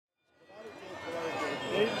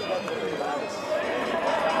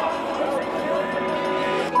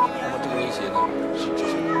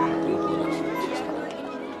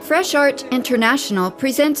Fresh Art International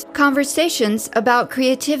presents conversations about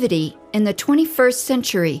creativity in the 21st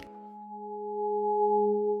century.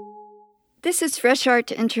 This is Fresh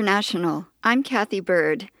Art International. I'm Kathy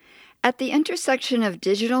Bird. At the intersection of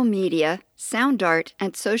digital media, sound art,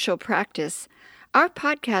 and social practice, our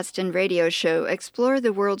podcast and radio show explore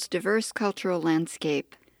the world's diverse cultural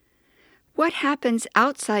landscape. What happens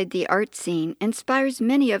outside the art scene inspires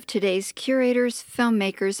many of today's curators,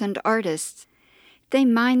 filmmakers, and artists. They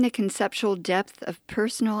mine the conceptual depth of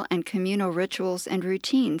personal and communal rituals and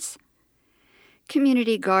routines.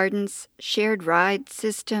 Community gardens, shared ride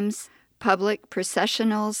systems, public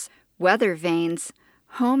processionals, weather vanes,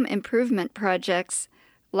 home improvement projects,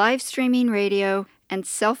 live streaming radio, and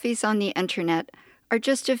selfies on the internet are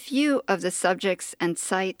just a few of the subjects and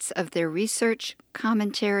sites of their research,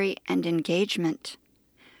 commentary, and engagement.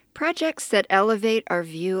 Projects that elevate our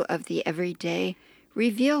view of the everyday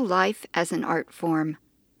reveal life as an art form,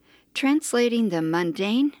 translating the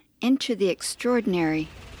mundane into the extraordinary.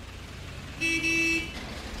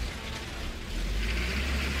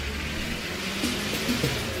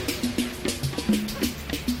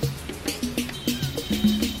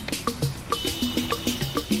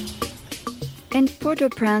 In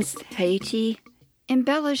Port-au-Prince, Haiti,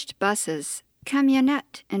 embellished buses,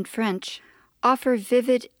 camionnettes in French, offer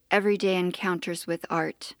vivid, everyday encounters with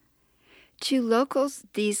art. To locals,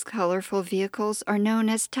 these colorful vehicles are known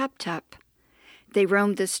as tap-tap. They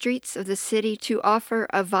roam the streets of the city to offer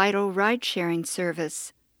a vital ride-sharing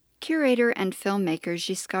service. Curator and filmmaker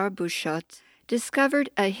Giscard Bouchotte discovered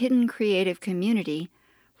a hidden creative community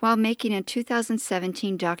while making a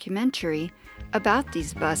 2017 documentary about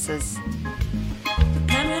these buses.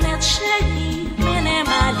 Camionnette chérie, menez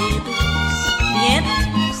ma les douce, bien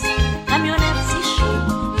douce. Camionnette si chaud,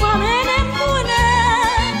 moi menez moune,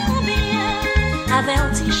 combien?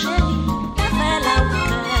 Averti chérie, t'as fait la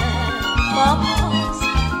hauteur. Propose,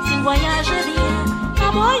 si le voyage est bien,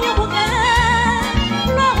 aboye au bouquin.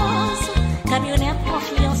 Florence, camionnette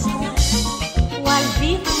confiance moi. Ou elle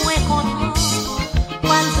vit moins content, ou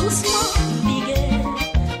elle doucement biguer.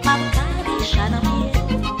 Ma cadi chanamier,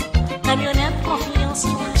 camionnette confiance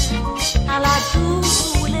moi. À la douleur,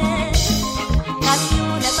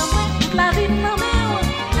 camionnette en moi, la vie de ma mère,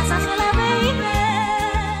 ça c'est la vérité.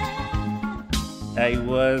 I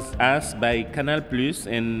was asked by Canal Plus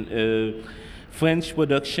and French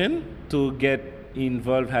production to get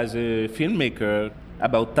involved as a filmmaker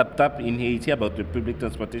about tap-tap in Haiti, about the public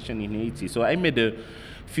transportation in Haiti. So I made a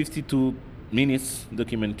 52 minutes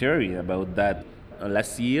documentary about that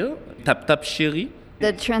last year, Tap-Tap Chérie.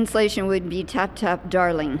 The translation would be tap-tap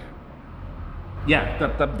darling. Yeah,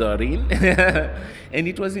 Tap-Tap Darling. And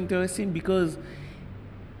it was interesting because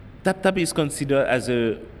Tap-Tap is considered as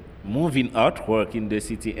a moving artwork in the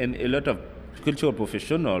city, and a lot of cultural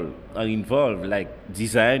professionals are involved, like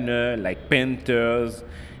designers, like painters.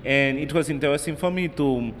 And it was interesting for me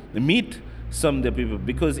to meet some of the people,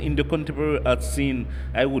 because in the contemporary art scene,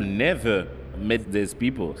 I would never meet these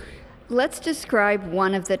people. Let's describe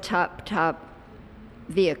one of the tap-tap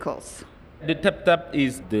vehicles. The tap-tap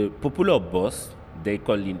is the popular bus. They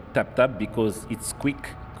call it tap-tap because it's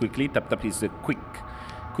quickly. Tap-tap is a quick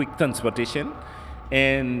transportation.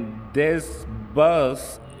 And there's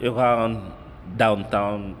bus around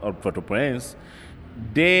downtown or Port-au-Prince.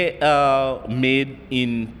 They are made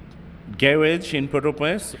in garage in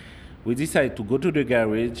Port-au-Prince. We decided to go to the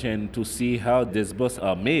garage and to see how these buses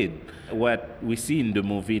are made. What we see in the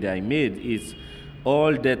movie that I made is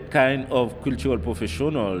all that kind of cultural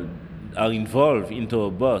professional are involved into a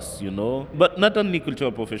bus, you know. But not only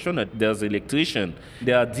cultural professional, there's electrician,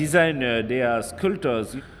 there are designers, there are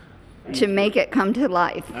sculptors. To make it come to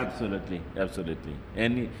life. Absolutely.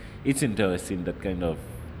 And it's interesting, that kind of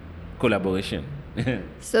collaboration.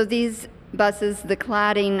 So these buses, the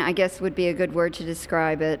cladding, I guess would be a good word to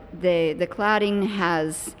describe it. The cladding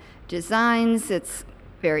has designs, it's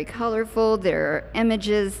very colorful, there are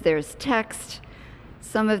images, there's text.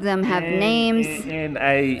 Some of them have names. And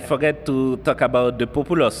I forget to talk about the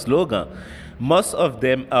popular slogan. Most of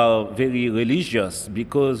them are very religious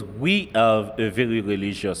because we are a very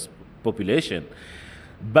religious population.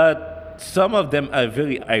 But some of them are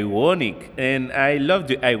very ironic, and I love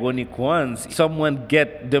the ironic ones. Someone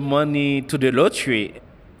get the money to the lottery,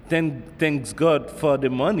 then thanks God for the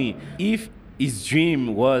money. If his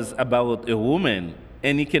dream was about a woman,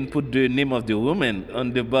 and he can put the name of the woman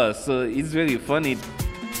on the bus, so it's very funny.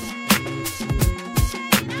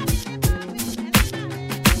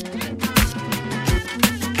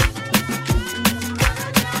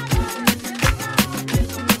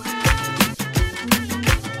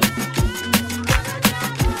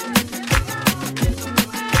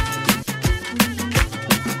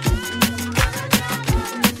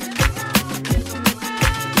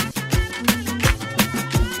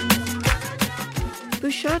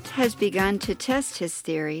 Bouchotte has begun to test his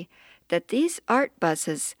theory that these art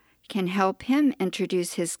buses can help him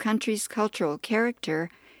introduce his country's cultural character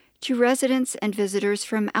to residents and visitors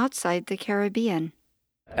from outside the Caribbean.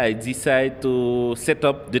 I decided to set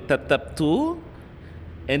up the Tap Tap Tour,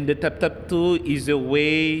 and the Tap Tap Tour is a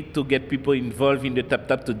way to get people involved in the Tap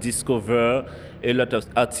Tap to discover a lot of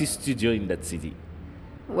artist studios in that city.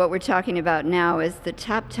 What we're talking about now is the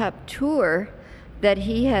Tap Tap Tour that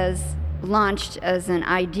he has launched as an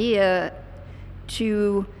idea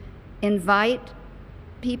to invite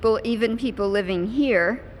people, even people living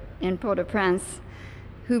here in Port-au-Prince,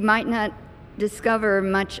 who might not discover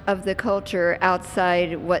much of the culture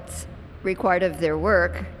outside what's required of their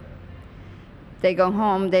work. They go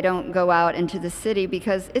home, they don't go out into the city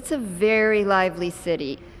because it's a very lively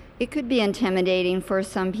city. It could be intimidating for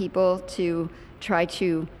some people to try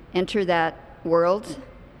to enter that world,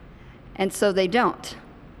 and so they don't.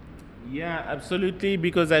 Yeah, absolutely,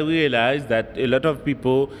 because I realized that a lot of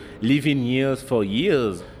people live in here for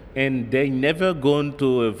years and they never gone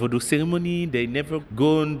to a voodoo ceremony, they never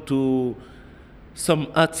gone to some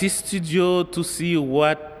artist studio to see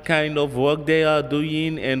what kind of work they are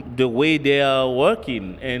doing and the way they are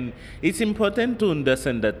working. And it's important to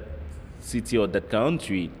understand that city or that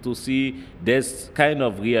country to see this kind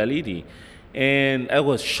of reality. And I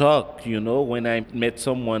was shocked, when I met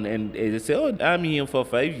someone and they say, "Oh, I'm here for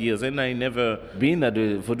 5 years and I never been at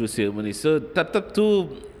the voodoo ceremony." So Tap Tap 2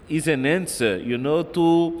 is an answer,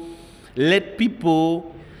 to let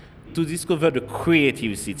people to discover the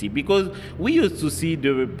creative city. Because we used to see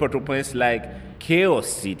the Port-au-Prince like chaos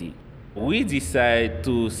city. We decide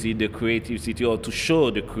to see the creative city, or to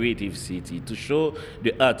show the creative city, to show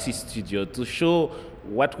the artist studio, to show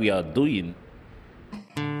what we are doing.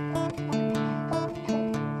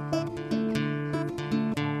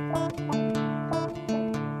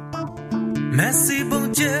 Merci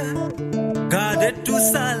bon Dieu, gardez tout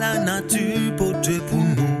ça la nature porte pour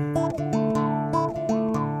nous.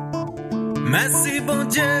 Merci bon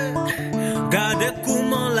Dieu, gardez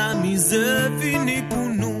comment la misère finit pour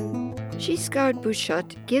nous. Giscard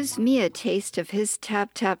Bouchotte gives me a taste of his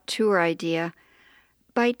Tap Tap Tour idea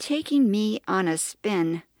by taking me on a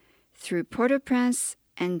spin through Port-au-Prince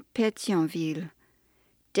and Pétionville.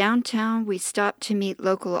 Downtown, we stopped to meet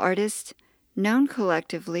local artists known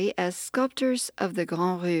collectively as sculptors of the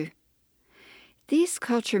Grand Rue. These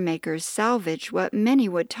culture makers salvage what many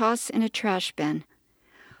would toss in a trash bin: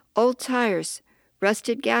 old tires,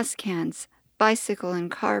 rusted gas cans, bicycle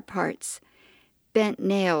and car parts, bent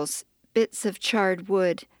nails, bits of charred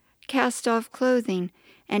wood, cast-off clothing,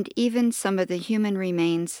 and even some of the human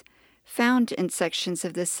remains found in sections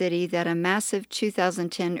of the city that a massive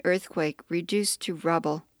 2010 earthquake reduced to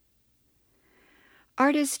rubble.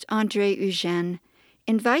 Artist André Eugène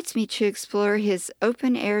invites me to explore his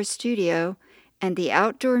open-air studio and the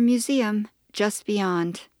outdoor museum just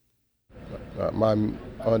beyond. I'm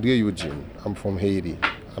André Eugène. I'm from Haiti.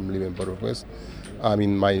 I'm living in Port-au-Prince. I'm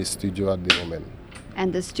in my studio at the moment.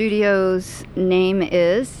 And the studio's name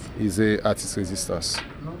is? It's a Artist Resistance.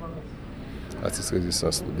 Artist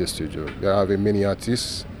Resistance, the studio. There are many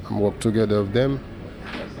artists. I work together with them.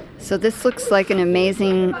 So this looks like an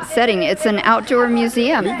amazing setting. It's an outdoor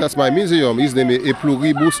museum. That's my museum. It's the E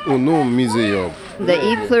Pluribus Unum Museum. The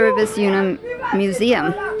E Pluribus Unum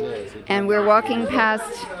Museum. And we're walking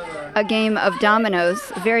past a game of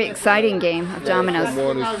dominoes, a very exciting game of dominoes.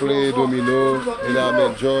 Someone play domino, and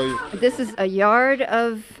I'm enjoying. This is a yard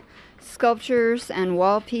of sculptures and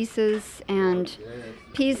wall pieces and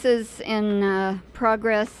pieces in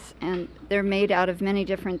progress, and they're made out of many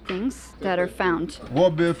different things that are found.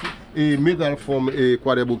 Robert, a metal from a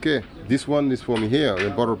Quadebouquet. This one is from here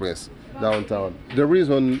in Port-au-Prince, downtown. The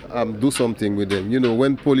reason I'm do something with them,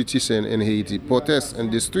 when politicians in Haiti protest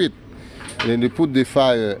in the street, and then they put the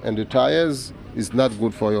fire and the tires, it's not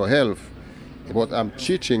good for your health. But I'm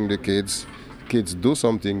teaching the kids do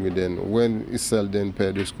something with them. When it's sell them,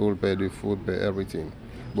 pay the school, pay the food, pay everything.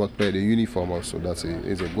 But pay the uniform also,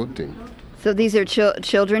 is a good thing. So these are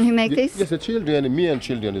children who make these? Yes, the children, me and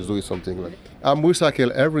children is doing something like that. I'm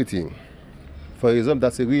recycle everything. For example,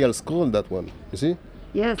 that's a real skull, that one, you see?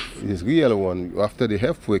 Yes. It's real one. After the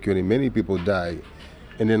earthquake, many people die.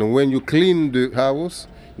 And then when you clean the house,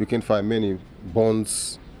 you can find many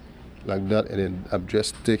bones like that. And then I'm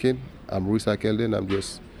just taking, I'm recycling, I'm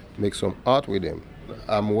just make some art with them.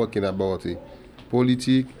 I'm working about the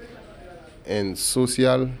politics and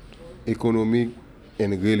social, economic,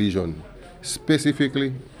 and religion,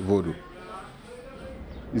 specifically voodoo.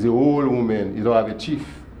 He's an old woman, you don't have a teeth.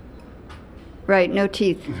 Right, no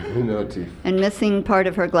teeth. No teeth. And missing part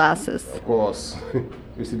of her glasses. Of course.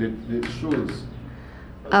 You see the shoes.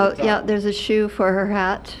 Oh, yeah, there's a shoe for her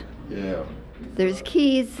hat. Yeah. There's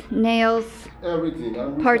keys, nails, Everything.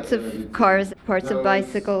 parts of cars, parts of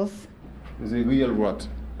bicycles, It's a real rat.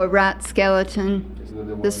 a rat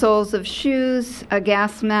skeleton, the soles of shoes, a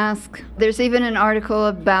gas mask. There's even an article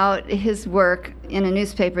about his work in a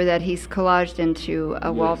newspaper that he's collaged into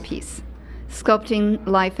a wall piece. Sculpting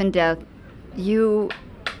life and death. You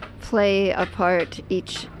play a part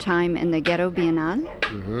each time in the Ghetto Biennale.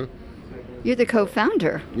 Mm-hmm. You're the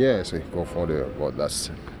co-founder. Yes, I go for the but that's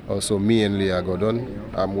also me and Leah Gordon.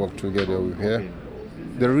 I'm work together with her.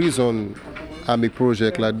 The reason I'm a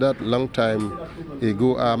project like that, long time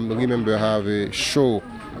ago, I remember I have a show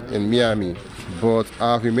in Miami, but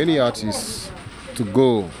I have many artists to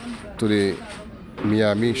go to the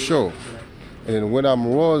Miami show. And when I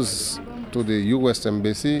was to the U.S.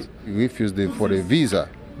 Embassy, refused for the visa.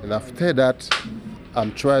 And after that,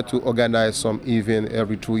 I'm trying to organize some event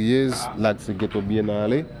every 2 years, like the Ghetto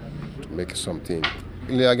Biennale, to make something.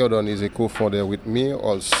 Leah Gordon is a co-founder with me.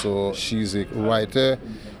 Also, she's a writer.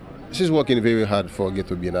 She's working very hard for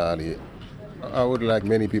Ghetto Biennale. I would like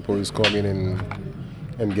many people is coming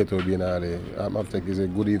and Ghetto Biennale. I think it's a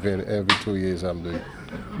good event every 2 years I'm doing.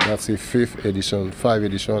 That's the 5th edition. 5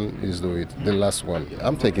 edition is doing it, the last one.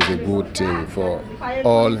 I'm thinking it's a good thing for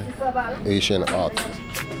all Asian art.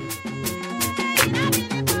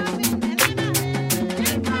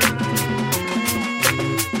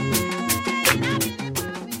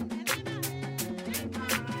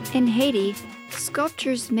 In Haiti,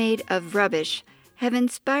 sculptures made of rubbish have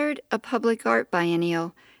inspired a public art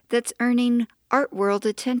biennial that's earning art world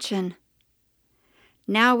attention.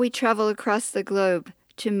 Now we travel across the globe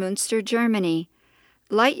to Münster, Germany,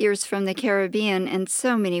 light years from the Caribbean in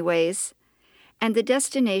so many ways, and the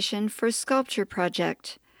destination for Sculpture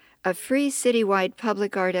Project, a free citywide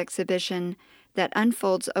public art exhibition that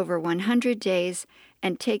unfolds over 100 days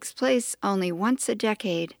and takes place only once a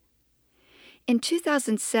decade. In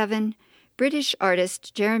 2007, British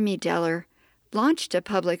artist Jeremy Deller launched a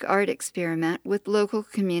public art experiment with local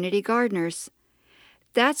community gardeners.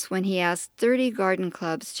 That's when he asked 30 garden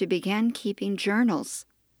clubs to begin keeping journals.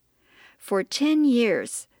 For 10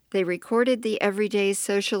 years, they recorded the everyday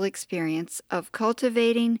social experience of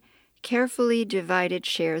cultivating carefully divided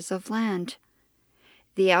shares of land.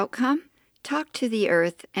 The outcome? Talk to the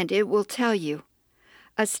earth and it will tell you.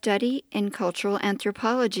 A study in cultural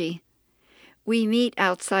anthropology. We meet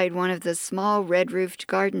outside one of the small red-roofed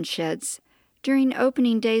garden sheds during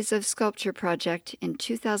opening days of Sculpture Project in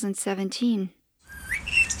 2017.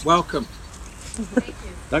 Welcome.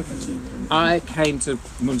 Thank you. I came to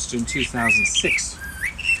Münster in 2006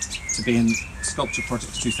 to be in Sculpture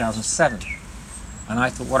Project 2007. And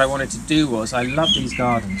I thought what I wanted to do was, I love these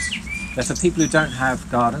gardens. They're for people who don't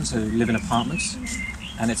have gardens, who live in apartments.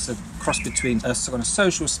 And it's a cross between a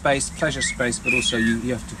social space, pleasure space, but also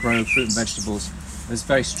you have to grow fruit and vegetables. There's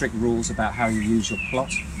very strict rules about how you use your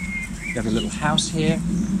plot. You have a little house here.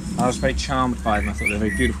 I was very charmed by them. I thought they were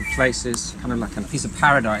very beautiful places, kind of like a piece of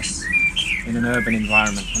paradise in an urban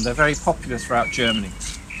environment. And they're very popular throughout Germany.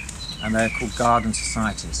 And they're called garden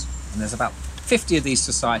societies. And there's about 50 of these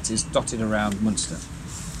societies dotted around Münster.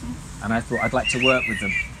 And I thought I'd like to work with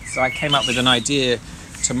them. So I came up with an idea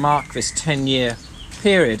to mark this 10-year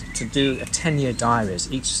period to do a 10-year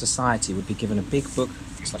diaries. Each society would be given a big book,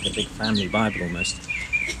 it's like a big family Bible almost,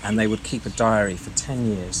 and they would keep a diary for 10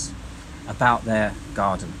 years about their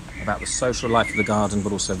garden, about the social life of the garden,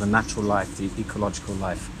 but also the natural life, the ecological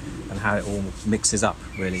life, and how it all mixes up,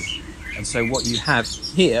 really. And so what you have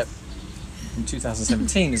here in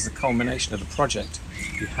 2017 is the culmination of the project.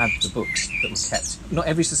 You have the books that were kept. Not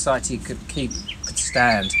every society could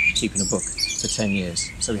stand keeping a book for 10 years.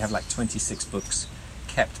 So we have like 26 books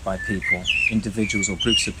kept by people, individuals or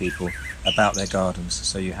groups of people, about their gardens.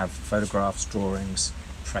 So you have photographs, drawings,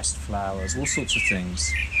 pressed flowers, all sorts of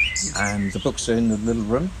things. And the books are in the little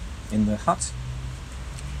room in the hut,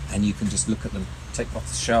 and you can just look at them, take them off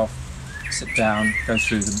the shelf, sit down, go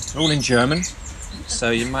through them. They're all in German,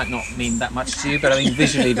 so you might not mean that much to you, but I mean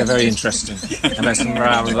visually they're very interesting, and there's some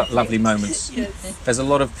lovely moments. There's a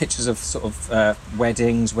lot of pictures of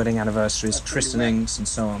weddings, wedding anniversaries, christenings, and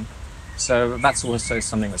so on. So that's also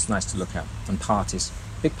something that's nice to look at, and parties.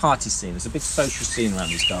 Big party scene. There's a big social scene around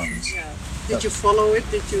these gardens. Yeah. Did you follow it?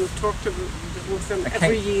 Did you talk with them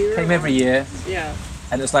every year? Came every year. Yeah.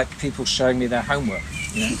 And it's like people showing me their homework.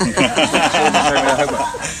 You know? Showing me their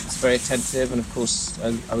homework. It's very attentive, and of course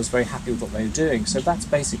I was very happy with what they were doing. So that's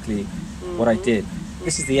basically what I did.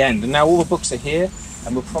 This is the end, and now all the books are here,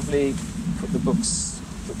 and we'll probably put the books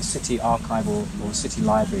that the city archive or city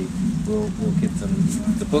library will give them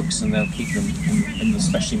the books, and they'll keep them in the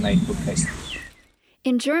specially made bookcase.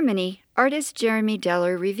 In Germany, artist Jeremy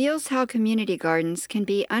Deller reveals how community gardens can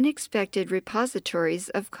be unexpected repositories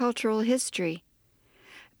of cultural history.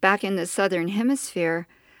 Back in the Southern Hemisphere,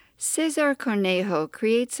 Cesar Cornejo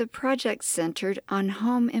creates a project centered on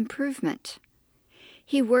home improvement.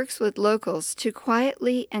 He works with locals to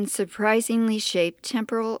quietly and surprisingly shape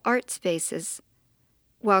temporal art spaces,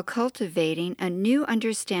 while cultivating a new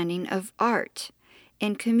understanding of art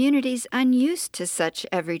in communities unused to such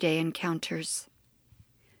everyday encounters.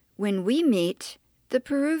 When we meet, the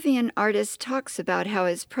Peruvian artist talks about how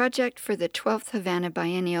his project for the 12th Havana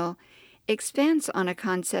Biennial expands on a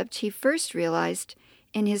concept he first realized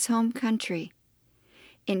in his home country.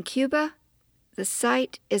 In Cuba, the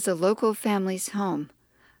site is a local family's home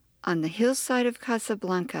on the hillside of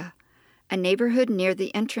Casablanca, a neighborhood near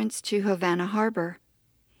the entrance to Havana Harbor.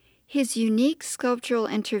 His unique sculptural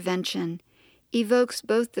intervention evokes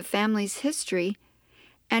both the family's history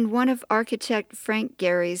and one of architect Frank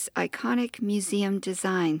Gehry's iconic museum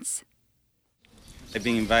designs. I've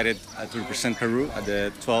been invited to represent Peru at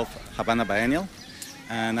the 12th Havana Biennial,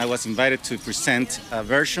 and I was invited to present a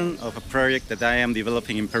version of a project that I am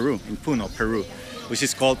developing in Peru, in Puno, Peru, which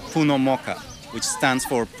is called Puno MOCA, which stands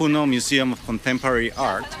for Puno Museum of Contemporary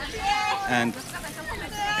Art. And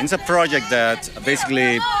it's a project that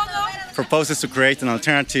basically proposes to create an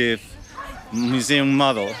alternative museum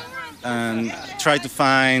model and try to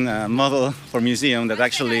find a model for museum that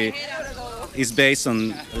actually is based on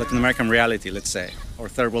Latin American reality, let's say, or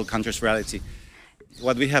third world countries' reality.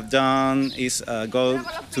 What we have done is go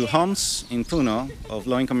to homes in Puno of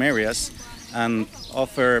low-income areas and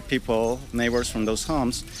offer people, neighbors from those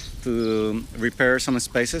homes, to repair some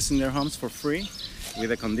spaces in their homes for free, with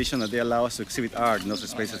the condition that they allow us to exhibit art in those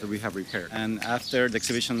spaces that we have repaired. And after the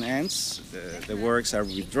exhibition ends, the works are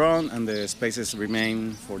withdrawn and the spaces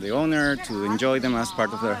remain for the owner to enjoy them as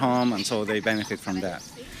part of their home, and so they benefit from that.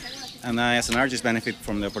 And I, as an artist, benefit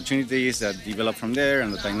from the opportunities that develop from there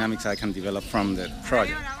and the dynamics I can develop from the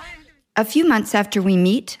project. A few months after we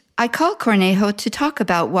meet, I call Cornejo to talk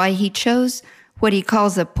about why he chose what he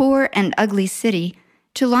calls a poor and ugly city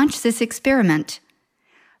to launch this experiment.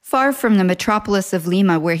 Far from the metropolis of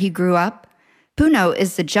Lima where he grew up, Puno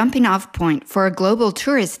is the jumping-off point for a global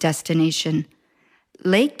tourist destination.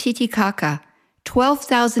 Lake Titicaca,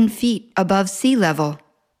 12,000 feet above sea level.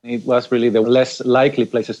 It was really the less likely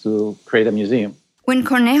places to create a museum. When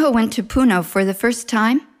Cornejo went to Puno for the first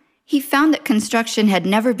time, he found that construction had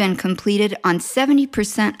never been completed on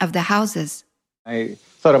 70% of the houses. I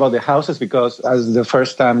thought about the houses because as the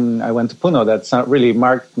first time I went to Puno, that really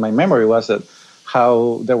marked my memory was that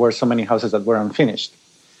how there were so many houses that were unfinished.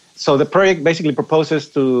 So the project basically proposes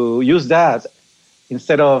to use that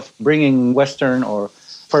instead of bringing Western or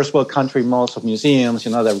first world country models of museums,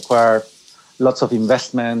 that require lots of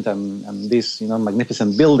investment and these,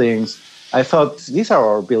 magnificent buildings. I thought, these are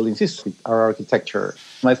our buildings, this is our architecture.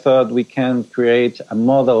 I thought we can create a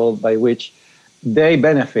model by which they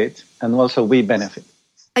benefit and also we benefit.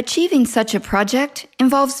 Achieving such a project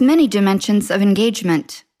involves many dimensions of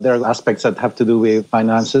engagement. There are aspects that have to do with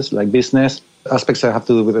finances, like business, aspects that have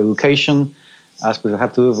to do with education, aspects that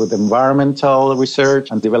have to do with environmental research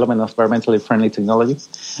and development of environmentally friendly technology.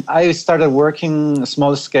 I started working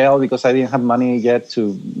small scale because I didn't have money yet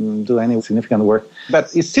to do any significant work,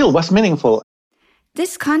 but it still was meaningful.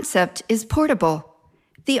 This concept is portable.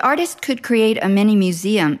 The artist could create a mini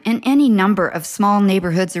museum in any number of small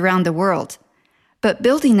neighborhoods around the world, but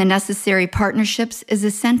building the necessary partnerships is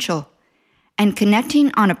essential. And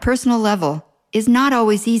connecting on a personal level is not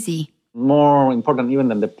always easy. More important even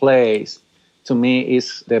than the place, to me,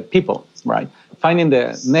 is the people, right? Finding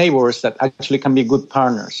the neighbors that actually can be good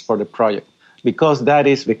partners for the project, because that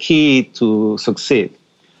is the key to succeed.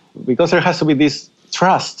 Because there has to be this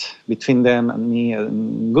trust between them and me, a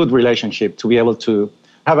good relationship to be able to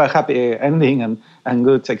have a happy ending and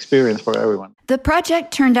good experience for everyone. The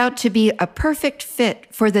project turned out to be a perfect fit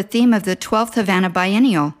for the theme of the 12th Havana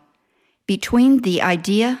Biennial, between the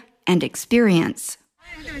idea and experience.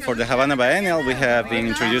 For the Havana Biennial, we have been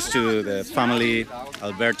introduced to the family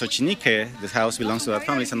Alberto Chinique. This house belongs to that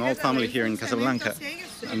family. It's an old family here in Casablanca.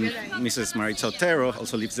 And Mrs. Maritza Otero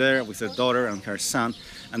also lives there with her daughter and her son,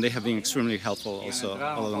 and they have been extremely helpful also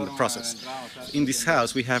all along the process. In this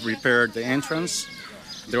house, we have repaired the entrance.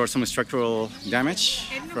 There was some structural damage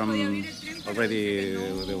from already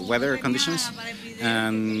the weather conditions,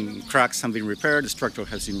 and cracks have been repaired, the structure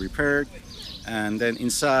has been repaired, and then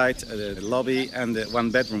inside the lobby and the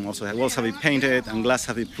one bedroom also walls have been painted and glass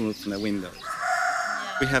have been put in the window.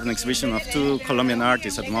 We have an exhibition of 2 Colombian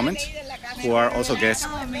artists at the moment who are also guests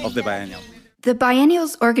of the biennial. The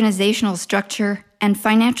biennial's organizational structure and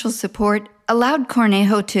financial support allowed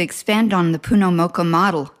Cornejo to expand on the Puno Mocha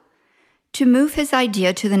model, to move his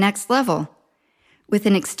idea to the next level, with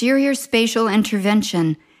an exterior spatial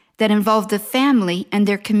intervention that involved the family and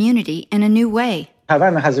their community in a new way.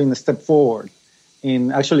 Havana has been a step forward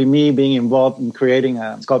in actually me being involved in creating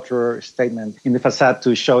a sculpture statement in the facade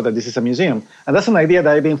to show that this is a museum. And that's an idea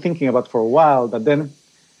that I've been thinking about for a while, but then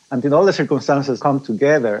until all the circumstances come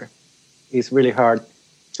together, it's really hard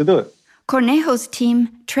to do it. Cornejo's team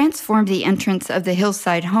transformed the entrance of the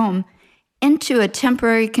hillside home into a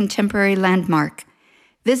temporary contemporary landmark,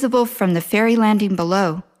 visible from the ferry landing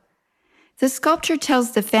below. The sculpture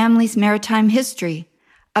tells the family's maritime history.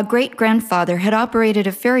 A great-grandfather had operated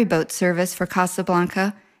a ferry boat service for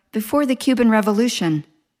Casablanca before the Cuban Revolution.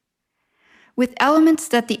 With elements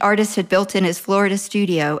that the artist had built in his Florida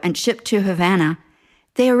studio and shipped to Havana,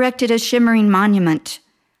 they erected a shimmering monument,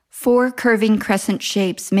 4 curving crescent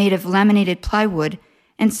shapes made of laminated plywood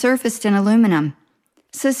and surfaced in aluminum.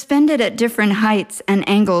 Suspended at different heights and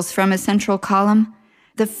angles from a central column,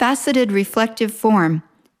 the faceted reflective form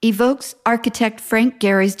evokes architect Frank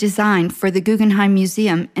Gehry's design for the Guggenheim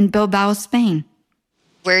Museum in Bilbao, Spain.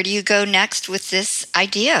 Where do you go next with this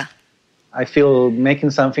idea? I feel making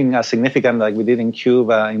something as significant like we did in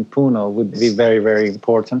Cuba, in Puno, would be very, very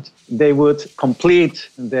important. They would complete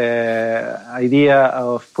the idea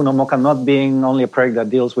of Puno Mocha not being only a project that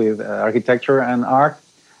deals with architecture and art,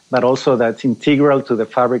 but also that's integral to the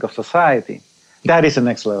fabric of society. That is the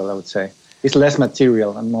next level, I would say. It's less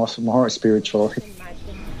material and more spiritual.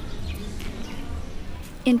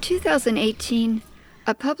 In 2018,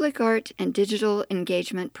 a public art and digital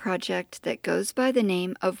engagement project that goes by the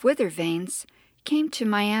name of Withervanes came to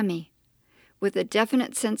Miami with a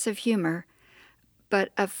definite sense of humor, but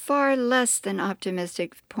a far less than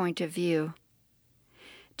optimistic point of view.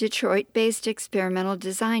 Detroit-based experimental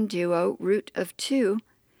design duo Root of Two,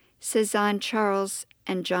 Cezanne Charles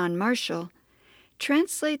and John Marshall,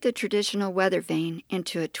 translate the traditional weather vane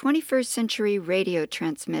into a 21st century radio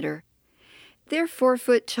transmitter. Their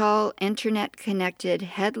 4-foot-tall, internet-connected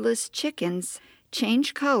headless chickens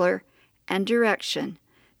change color and direction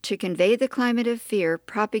to convey the climate of fear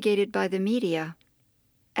propagated by the media.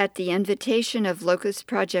 At the invitation of Locust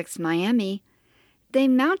Projects Miami, they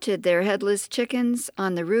mounted their headless chickens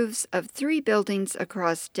on the roofs of 3 buildings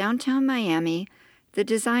across downtown Miami, the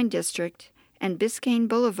Design District, and Biscayne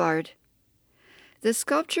Boulevard. The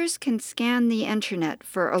sculptures can scan the internet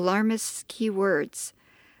for alarmist keywords,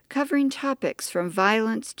 covering topics from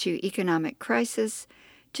violence to economic crisis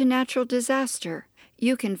to natural disaster.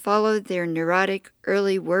 You can follow their neurotic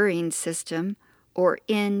early worrying system, or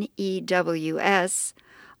NEWS,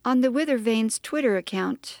 on the Withervanes Twitter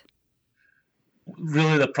account.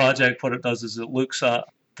 Really, the project, what it does is it looks at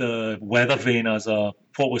the weather vane as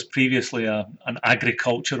what was previously an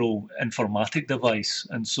agricultural informatic device.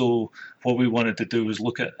 And so what we wanted to do was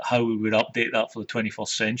look at how we would update that for the 21st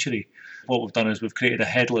century. What we've done is we've created a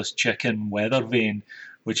headless chicken weather vane,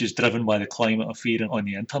 which is driven by the climate of fear on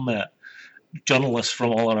the internet. Journalists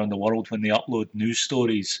from all around the world, when they upload news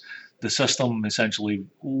stories, the system essentially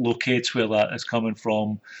locates where that is coming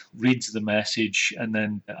from, reads the message, and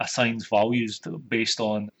then assigns values based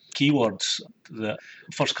on keywords that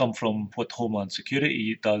first come from what Homeland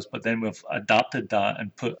Security does, but then we've adapted that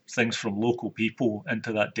and put things from local people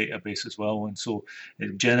into that database as well. And so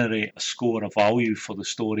it generates a score, a value for the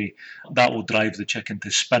story. That will drive the chicken to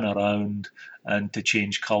spin around and to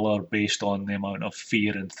change colour based on the amount of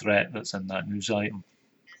fear and threat that's in that news item.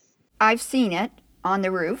 I've seen it on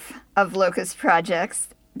the roof of Locust Projects.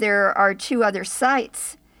 There are 2 other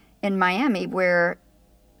sites in Miami where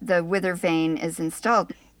the Wither vane is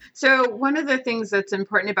installed. So one of the things that's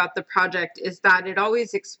important about the project is that it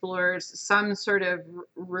always explores some sort of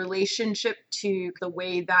relationship to the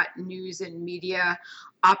way that news and media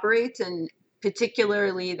operates, and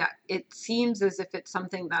particularly that it seems as if it's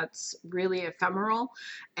something that's really ephemeral,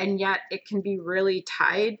 and yet it can be really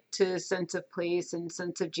tied to sense of place and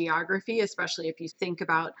sense of geography, especially if you think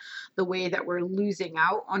about the way that we're losing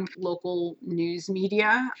out on local news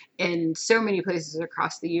media in so many places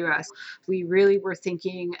across the U.S. We really were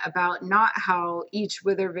thinking about not how each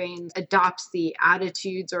Wither vane adopts the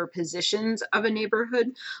attitudes or positions of a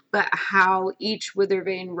neighborhood, but how each Wither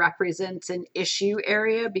vane represents an issue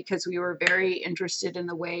area, because we were very interested in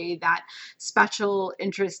the way that special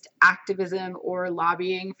interest activism, or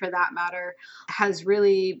lobbying for that matter, has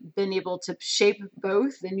really been able to shape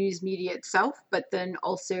both the news media itself, but then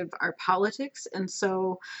also our politics. And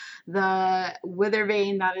so the Wither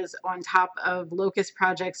vane that is on top of Locust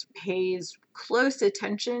Projects pays close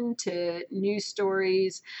attention to news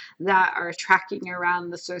stories that are tracking around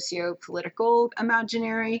the socio-political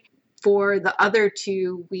imaginary. For the other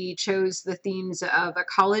two, we chose the themes of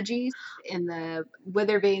ecology. In the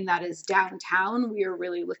weather vane that is downtown, we are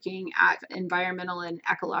really looking at environmental and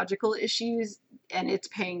ecological issues, and it's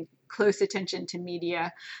paying close attention to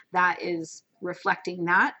media that is reflecting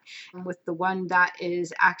that. And with the one that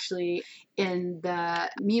is actually in the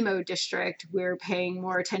MIMO district, we're paying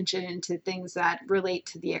more attention to things that relate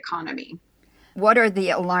to the economy. What are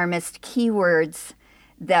the alarmist keywords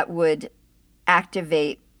that would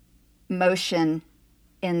activate motion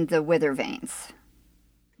in the weather vanes?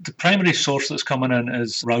 The primary source that's coming in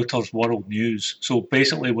is Reuters World News. So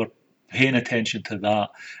basically we're paying attention to that.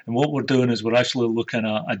 And what we're doing is we're actually looking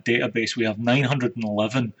at a database. We have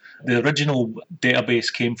 911. The original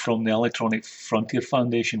database came from the Electronic Frontier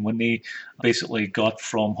Foundation when they basically got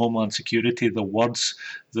from Homeland Security the words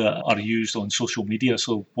that are used on social media.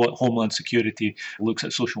 So what Homeland Security looks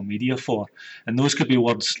at social media for. And those could be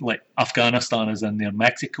words like Afghanistan is in there,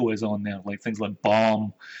 Mexico is on there, like things like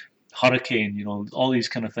bomb, hurricane, all these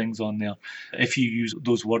kind of things on there. If you use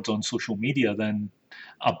those words on social media, then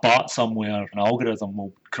a bot somewhere, an algorithm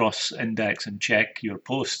will cross-index and check your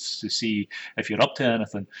posts to see if you're up to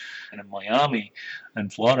anything. And in Miami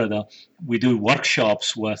and Florida, we do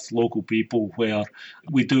workshops with local people where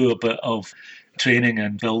we do a bit of training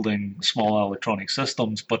and building small electronic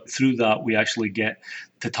systems, but through that we actually get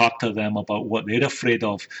to talk to them about what they're afraid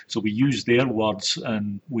of. So we use their words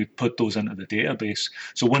and we put those into the database.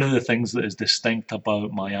 So one of the things that is distinct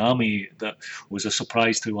about Miami that was a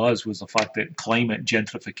surprise to us was the fact that climate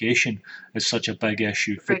gentrification is such a big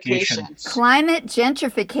issue. Climate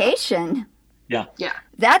gentrification? Yeah.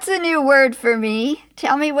 That's a new word for me.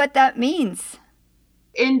 Tell me what that means.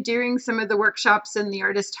 In doing some of the workshops and the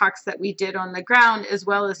artist talks that we did on the ground, as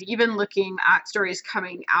well as even looking at stories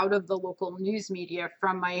coming out of the local news media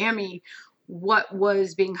from Miami, what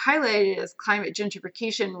was being highlighted as climate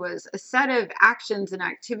gentrification was a set of actions and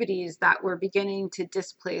activities that were beginning to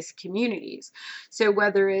displace communities. So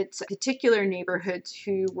whether it's particular neighborhoods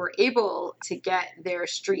who were able to get their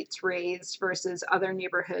streets raised versus other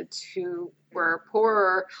neighborhoods who were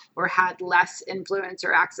poorer or had less influence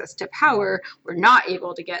or access to power were not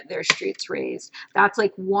able to get their streets raised. That's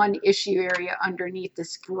like one issue area underneath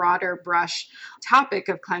this broader brush topic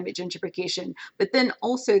of climate gentrification. But then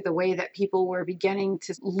also the way that people were beginning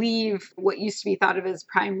to leave what used to be thought of as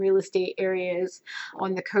prime real estate areas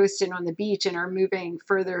on the coast and on the beach and are moving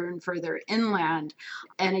further and further inland.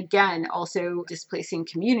 And again, also displacing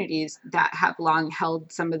communities that have long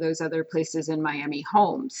held some of those other places in Miami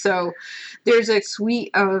home. So there's a suite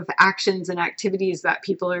of actions and activities that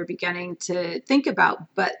people are beginning to think about,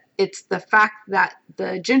 but it's the fact that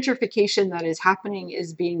the gentrification that is happening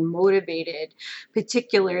is being motivated,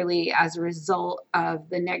 particularly as a result of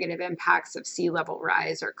the negative impacts of sea level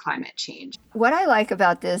rise or climate change. What I like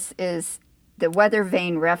about this is the weather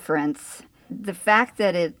vane reference, the fact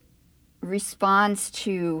that it responds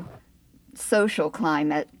to social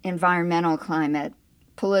climate, environmental climate,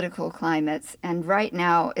 political climates, and right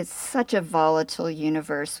now it's such a volatile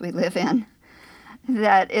universe we live in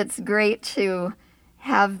that it's great to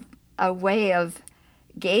have a way of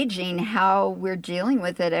gauging how we're dealing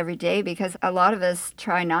with it every day, because a lot of us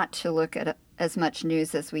try not to look at as much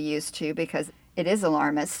news as we used to because it is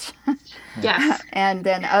alarmist. Yes. And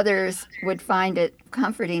then others would find it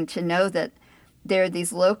comforting to know that there are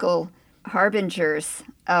these local harbingers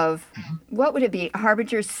of, what would it be?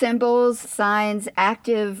 Harbingers, symbols, signs,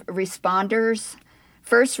 active responders,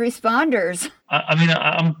 first responders. I mean,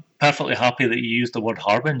 I'm perfectly happy that you use the word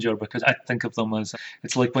harbinger, because I think of them as,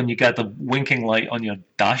 it's like when you get the winking light on your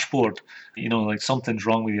dashboard, like something's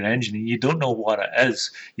wrong with your engine and you don't know what it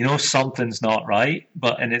is. Something's not right,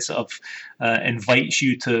 and it sort of invites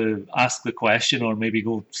you to ask the question or maybe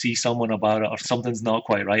go see someone about it, or something's not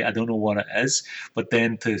quite right, I don't know what it is, but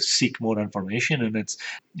then to seek more information. And it's,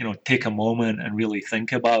 take a moment and really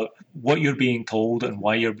think about what you're being told and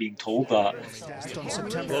why you're being told that.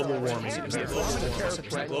 Global warming.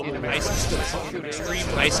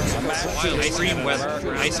 Extreme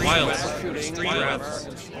weather, ice, wild,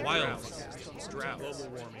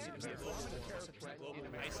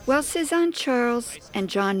 While Cezanne Charles and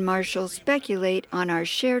John Marshall speculate on our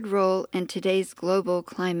shared role in today's global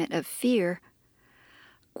climate of fear,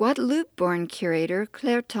 Guadeloupe-born curator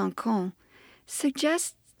Claire Tancon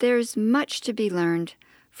suggests there's much to be learned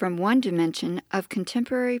from one dimension of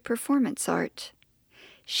contemporary performance art.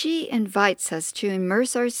 She invites us to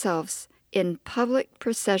immerse ourselves in public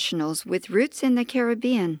processionals with roots in the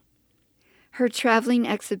Caribbean. Her traveling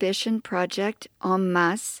exhibition project, En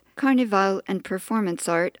Masse, Carnival and Performance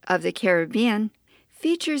Art of the Caribbean,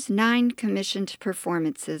 features 9 commissioned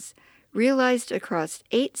performances realized across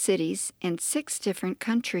 8 cities in 6 different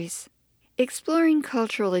countries. Exploring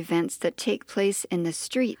cultural events that take place in the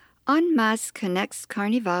street, En Masse connects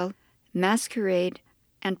Carnival, masquerade,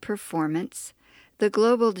 and performance, the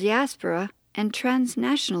global diaspora, and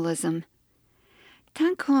transnationalism.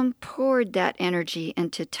 Thankam poured that energy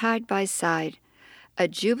into Tide by Side, a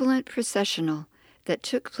jubilant processional that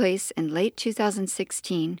took place in late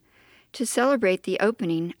 2016 to celebrate the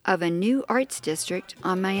opening of a new arts district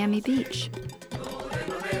on Miami Beach.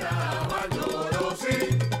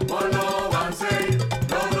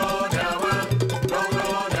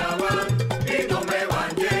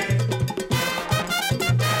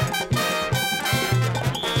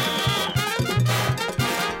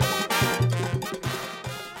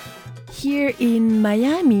 Here in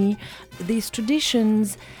Miami, these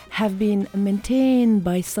traditions have been maintained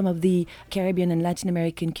by some of the Caribbean and Latin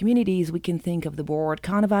American communities. We can think of the Board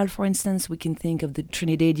Carnival, for instance. We can think of the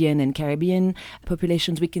Trinidadian and Caribbean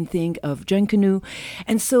populations. We can think of Junkanoo.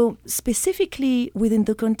 And so specifically within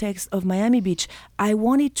the context of Miami Beach, I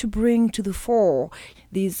wanted to bring to the fore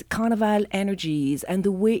these carnival energies and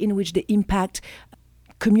the way in which they impact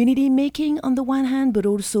community making on the one hand, but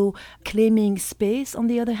also claiming space on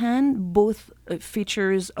the other hand, both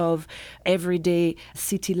features of everyday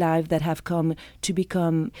city life that have come to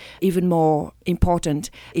become even more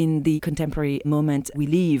important in the contemporary moment we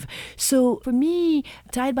live. So for me,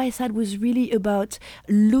 Tide by Side was really about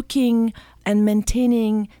looking and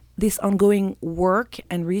maintaining this ongoing work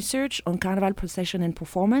and research on carnival procession and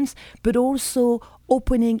performance, but also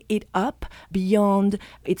opening it up beyond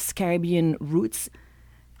its Caribbean roots.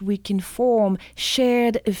 We can form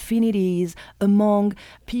shared affinities among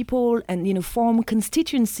people and, form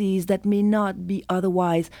constituencies that may not be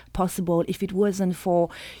otherwise possible if it wasn't for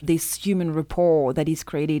this human rapport that is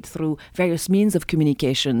created through various means of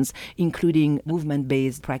communications, including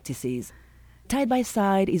movement-based practices. Tide by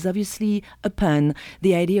Side is obviously a pun,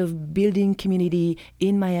 the idea of building community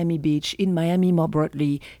in Miami Beach, in Miami more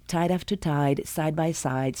broadly, tide after tide, side by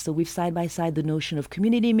side. So with side by side the notion of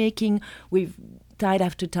community making, with tide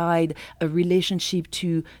after tide, a relationship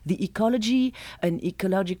to the ecology, an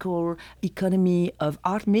ecological economy of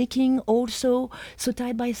art making also. So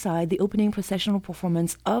Tide by Side, the opening processional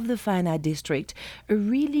performance of the Fine Art District, a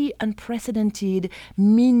really unprecedented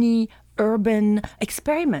mini urban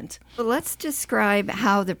experiment. Let's describe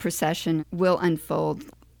how the procession will unfold.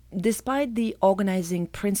 Despite the organizing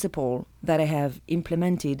principle that I have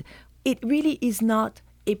implemented, it really is not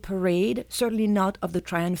a parade, certainly not of the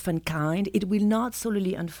triumphant kind. It will not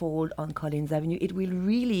solely unfold on Collins Avenue. It will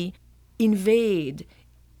really invade,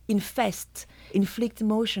 infest, inflict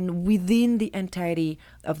motion within the entirety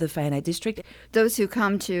of the Fine Art District. Those who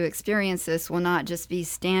come to experience this will not just be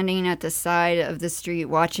standing at the side of the street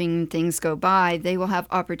watching things go by. They will have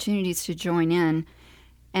opportunities to join in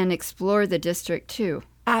and explore the district too.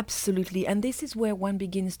 Absolutely. And this is where one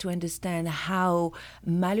begins to understand how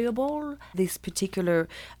malleable this particular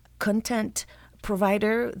content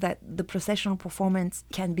provider that the processional performance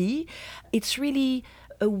can be. It's really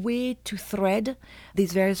a way to thread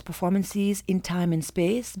these various performances in time and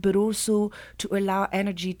space, but also to allow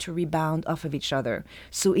energy to rebound off of each other.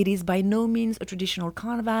 So it is by no means a traditional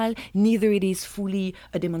carnival, neither it is fully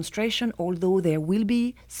a demonstration, although there will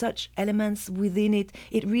be such elements within it.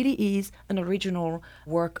 It really is an original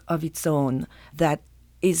work of its own that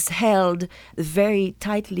is held very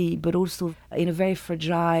tightly, but also in a very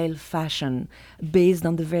fragile fashion, based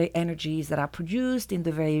on the very energies that are produced in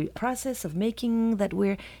the very process of making that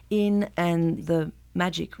we're in, and the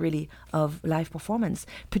magic, really, of live performance,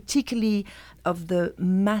 particularly of the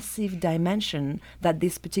massive dimension that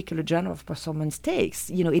this particular genre of performance takes.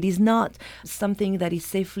 It is not something that is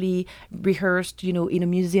safely rehearsed, in a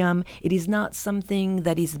museum. It is not something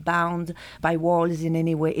that is bound by walls in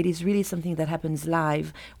any way. It is really something that happens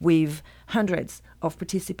live with hundreds of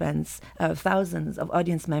participants, thousands of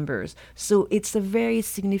audience members. So it's a very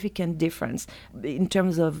significant difference in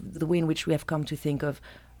terms of the way in which we have come to think of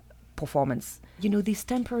performance. This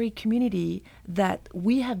temporary community that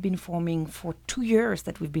we have been forming for 2 years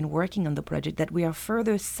that we've been working on the project, that we are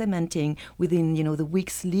further cementing within, the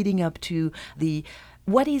weeks leading up to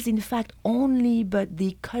what is in fact only but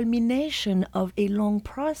the culmination of a long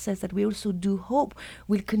process that we also do hope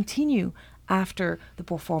will continue after the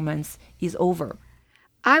performance is over.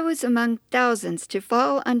 I was among thousands to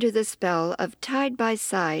fall under the spell of Tide by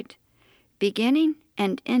Side, beginning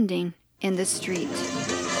and ending in the street.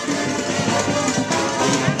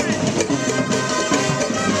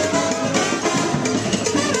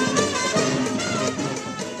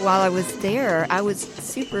 While I was there, I was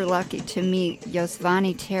super lucky to meet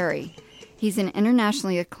Yosvani Terry. He's an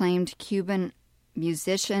internationally acclaimed Cuban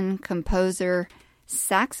musician, composer,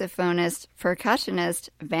 saxophonist, percussionist,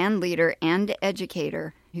 band leader, and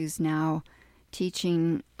educator who's now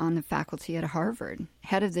teaching on the faculty at Harvard,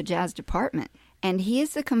 head of the jazz department. And he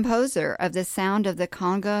is the composer of the sound of the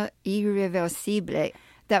conga irreversible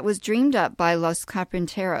that was dreamed up by Los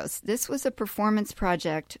Carpinteros. This was a performance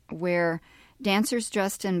project where dancers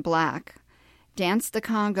dressed in black danced the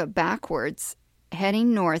conga backwards,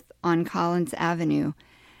 heading north on Collins Avenue.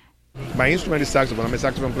 My instrument is saxophone. I'm a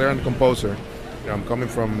saxophone player and composer. I'm coming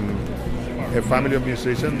from a family of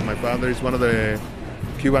musicians. My father is one of the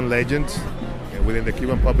Cuban legends within the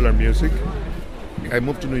Cuban popular music. I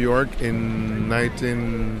moved to New York in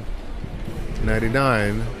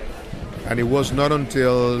 1999, and it was not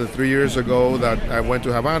until 3 years ago that I went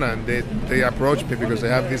to Havana, and they approached me because they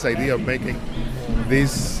have this idea of making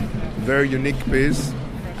this very unique piece,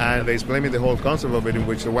 and they explained me the whole concept of it, in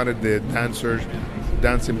which they wanted the dancers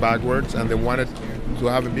dancing backwards, and they wanted to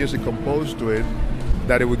have a music composed to it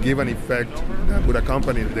that it would give an effect that would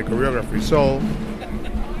accompany the choreography. So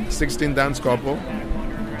 16 dance couple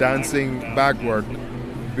dancing backward,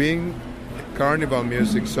 being carnival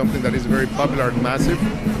music, something that is very popular and massive.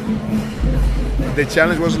 The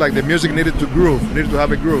challenge was like the music needed to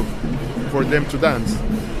have a groove for them to dance.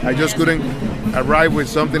 I just couldn't arrive with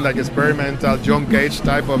something like experimental John Cage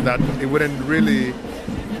type of that. It wouldn't really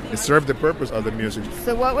serve the purpose of the music.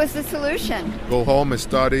 So what was the solution? Go home and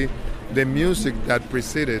study the music that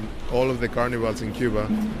preceded all of the carnivals in Cuba,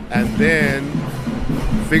 and then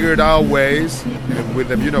figured out ways with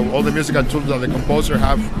the, all the musical tools that the composer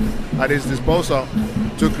have at his disposal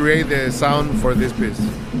to create the sound for this piece.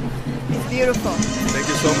 It's beautiful. Thank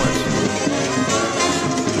you so much.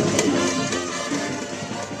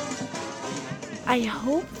 I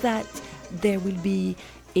hope that there will be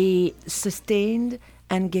a sustained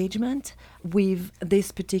engagement with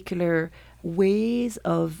this particular ways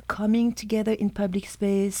of coming together in public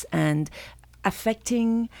space and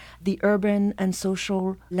affecting the urban and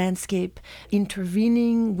social landscape,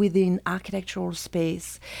 intervening within architectural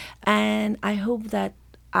space. And I hope that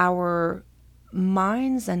our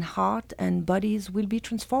minds and heart and bodies will be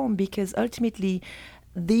transformed, because ultimately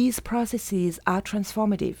these processes are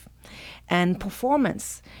transformative, and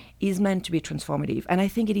performance is meant to be transformative. And I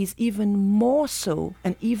think it is even more so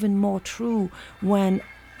and even more true when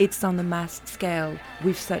it's on the mass scale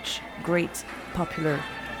with such great popular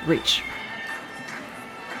reach.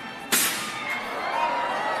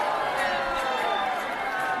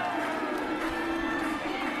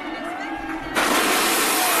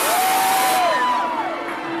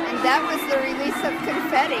 And that was the release of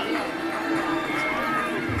confetti.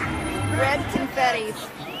 Red confetti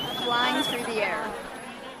flying through the air.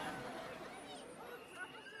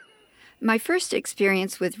 My first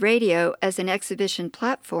experience with radio as an exhibition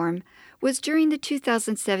platform was during the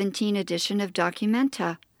 2017 edition of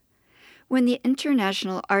Documenta, when the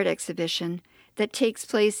International Art Exhibition, that takes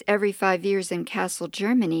place every 5 years in Kassel,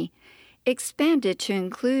 Germany, expanded to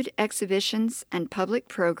include exhibitions and public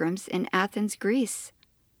programs in Athens, Greece.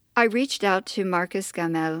 I reached out to Markus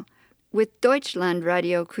Gamel with Deutschland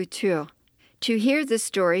Radio Kultur to hear the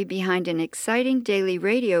story behind an exciting daily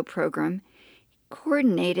radio program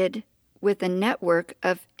coordinated with a network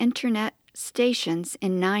of internet stations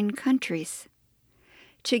in 9 countries.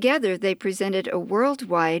 Together, they presented a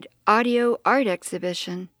worldwide audio art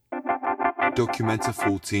exhibition. Documenta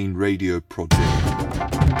 14 radio project.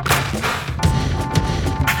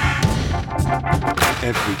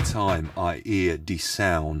 Every time I hear the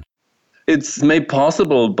sound, it's made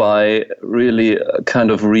possible by really a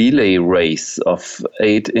kind of relay race of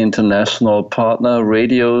 8 international partner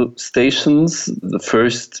radio stations, the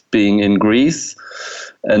first being in Greece,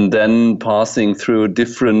 and then passing through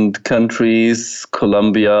different countries,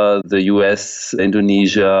 Colombia, the US,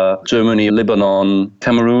 Indonesia, Germany, Lebanon,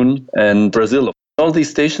 Cameroon, and Brazil. All these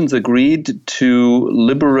stations agreed to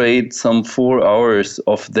liberate some 4 hours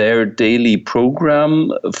of their daily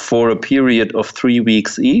program for a period of 3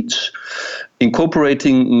 weeks each,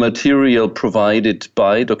 incorporating material provided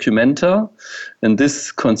by Documenta. And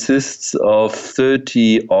this consists of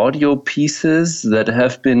 30 audio pieces that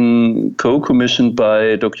have been co-commissioned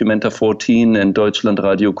by Documenta 14 and Deutschland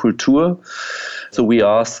Radio Kultur. So we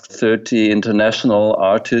asked 30 international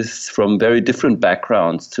artists from very different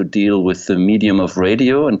backgrounds to deal with the medium of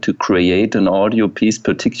radio and to create an audio piece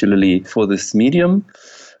particularly for this medium.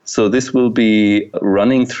 So this will be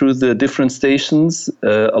running through the different stations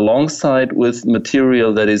alongside with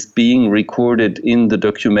material that is being recorded in the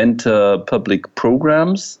Documenta public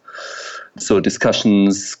programs. So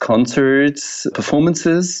discussions, concerts,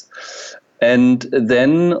 performances. And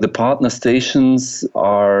then the partner stations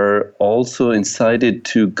are also incited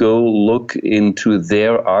to go look into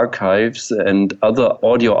their archives and other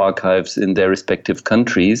audio archives in their respective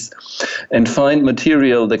countries and find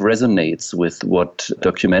material that resonates with what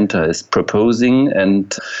Documenta is proposing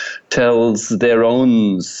and tells their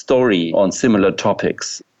own story on similar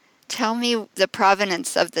topics. Tell me the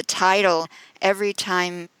provenance of the title, Every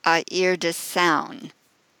Time I Hear the Sound,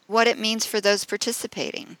 what it means for those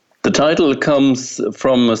participating. The title comes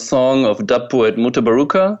from a song of dub poet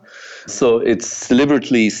Mutabaruka, so it's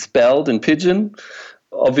deliberately spelled in pidgin.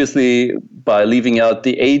 Obviously, by leaving out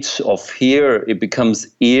the H of here, it becomes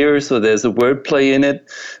ear, so there's a wordplay in it.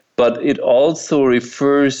 But it also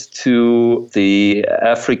refers to the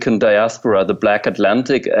African diaspora, the Black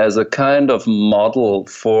Atlantic, as a kind of model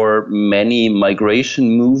for many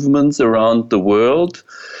migration movements around the world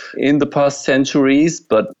in the past centuries,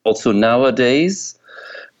 but also nowadays.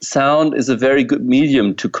 Sound is a very good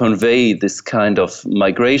medium to convey this kind of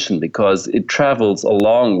migration because it travels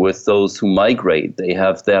along with those who migrate. They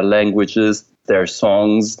have their languages, their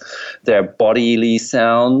songs, their bodily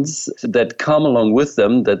sounds that come along with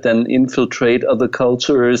them, that then infiltrate other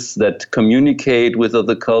cultures, that communicate with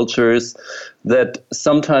other cultures, that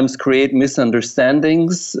sometimes create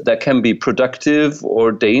misunderstandings that can be productive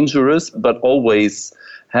or dangerous, but always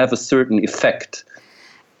have a certain effect.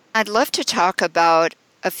 I'd love to talk about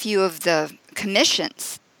a few of the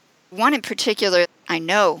commissions. One in particular I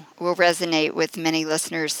know will resonate with many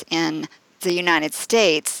listeners in the United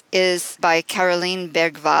States is by Caroline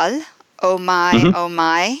Bergvall, Oh My, Oh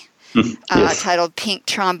My, Yes. titled Pink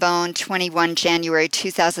Trombone, 21 January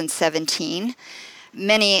 2017.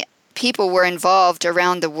 Many people were involved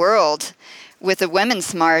around the world with a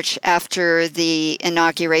Women's March after the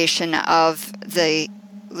inauguration of the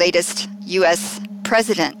latest U.S.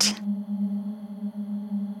 president.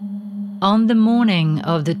 On the morning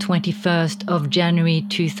of the 21st of January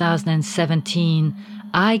 2017,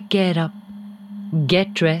 I get up,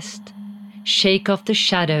 get dressed, shake off the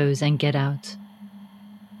shadows and get out.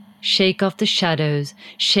 Shake off the shadows,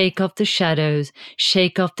 shake off the shadows,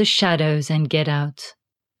 shake off the shadows and get out.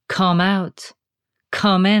 Come out,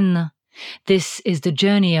 come in. This is the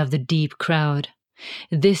journey of the deep crowd.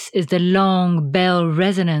 This is the long bell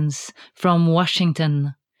resonance from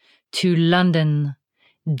Washington to London,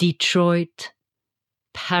 Detroit,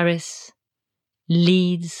 Paris,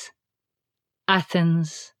 Leeds,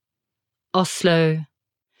 Athens, Oslo,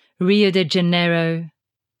 Rio de Janeiro,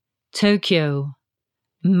 Tokyo,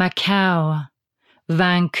 Macau,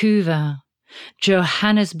 Vancouver,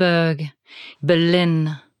 Johannesburg,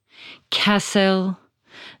 Berlin, Kassel,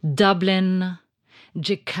 Dublin,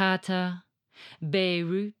 Jakarta,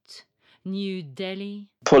 Beirut, New Delhi.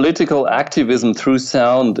 Political activism through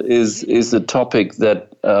sound is a topic that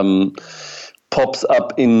pops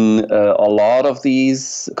up in a lot of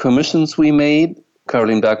these commissions we made.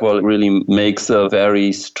 Caroline Bergvall really makes a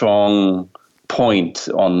very strong point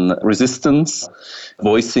on resistance,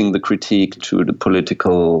 voicing the critique to the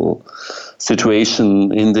political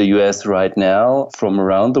situation in the US right now from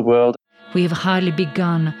around the world. We have hardly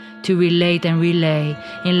begun to relate and relay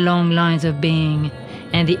in long lines of being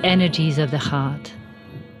and the energies of the heart.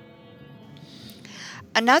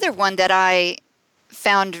 Another one that I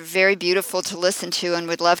found very beautiful to listen to and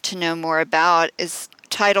would love to know more about is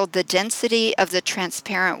titled The Density of the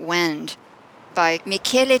Transparent Wind by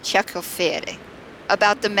Michele Ciacoferi,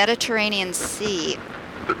 about the Mediterranean Sea.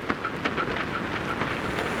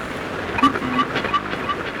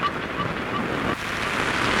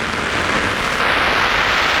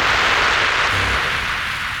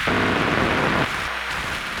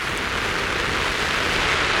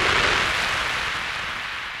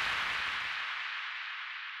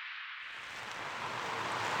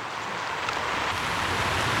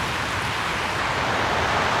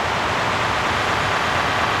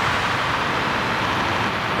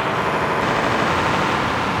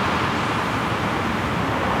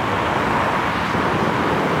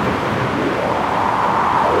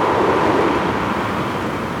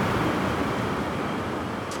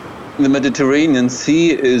 The Mediterranean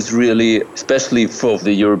Sea is really, especially for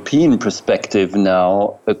the European perspective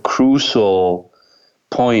now, a crucial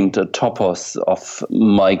point, a topos of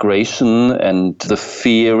migration and the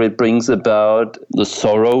fear it brings about, the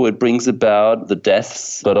sorrow it brings about, the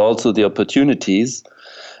deaths, but also the opportunities.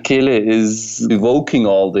 Kele is evoking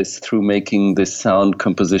all this through making this sound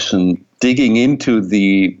composition, digging into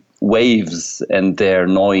the waves and their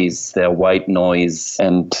noise, their white noise,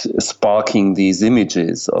 and sparking these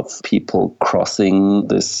images of people crossing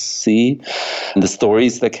the sea and the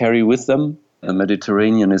stories they carry with them. The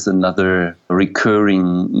Mediterranean is another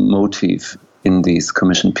recurring motif in these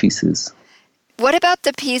commissioned pieces. What about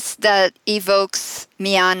the piece that evokes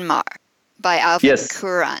Myanmar by Alvin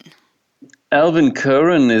Curran? Alvin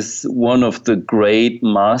Curran is one of the great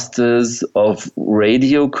masters of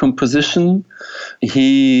radio composition.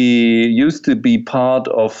 He used to be part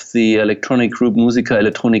of the electronic group Musica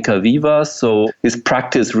Electronica Viva, so his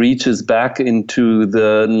practice reaches back into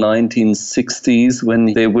the 1960s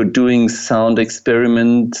when they were doing sound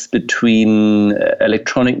experiments between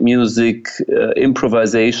electronic music,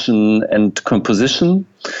 improvisation, and composition.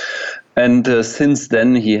 And since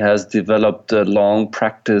then, he has developed a long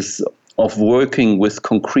practice of working with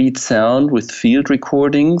concrete sound, with field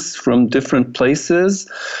recordings from different places.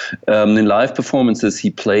 In live performances,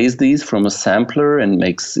 he plays these from a sampler and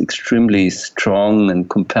makes extremely strong and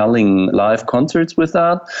compelling live concerts with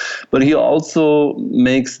that. But he also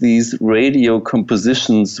makes these radio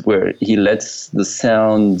compositions where he lets the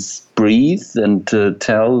sounds breathe and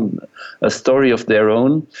tell a story of their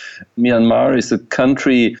own. Myanmar is a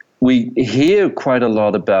country we hear quite a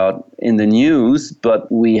lot about in the news,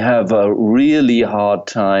 but we have a really hard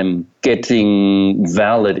time getting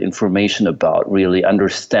valid information about, really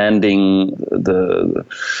understanding the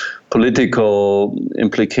political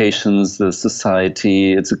implications, the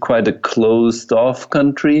society. It's quite a closed-off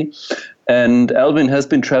country. And Alvin has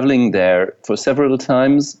been traveling there for several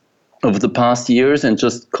times over the past years and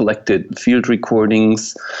just collected field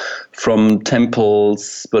recordings from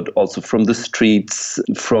temples, but also from the streets,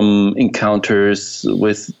 from encounters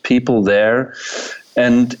with people there.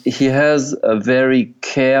 And he has a very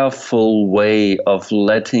careful way of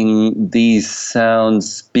letting these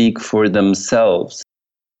sounds speak for themselves.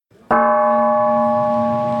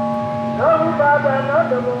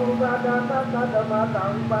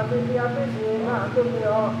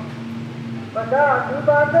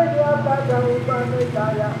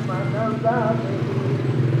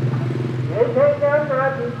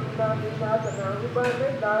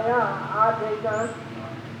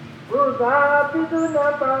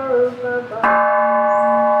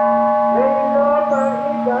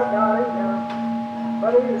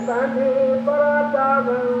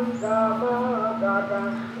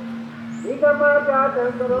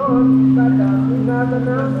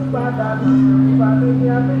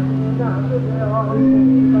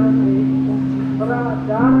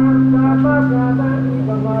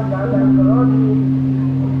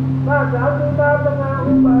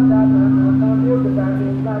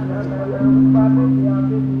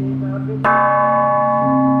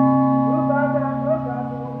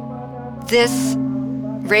 This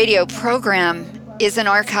radio program is an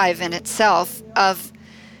archive in itself of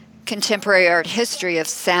contemporary art history of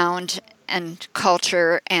sound and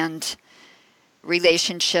culture and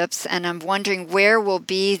relationships, and I'm wondering where will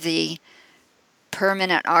be the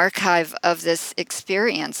permanent archive of this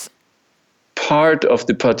experience. Part of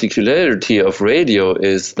the particularity of radio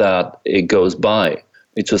is that it goes by.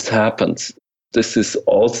 It just happens. This is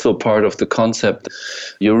also part of the concept.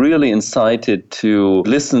 You're really incited to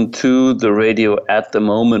listen to the radio at the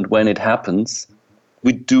moment when it happens.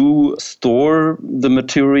 We do store the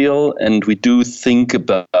material and we do think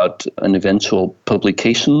about an eventual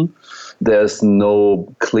publication. There's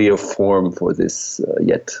no clear form for this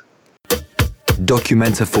yet.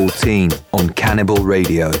 Documenta 14 on Cannibal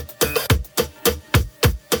Radio.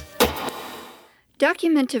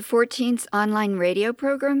 Documenta 14's online radio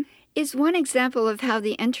program is one example of how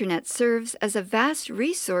the internet serves as a vast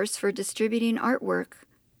resource for distributing artwork.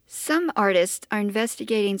 Some artists are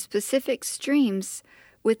investigating specific streams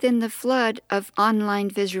within the flood of online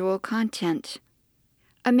visual content.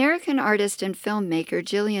 American artist and filmmaker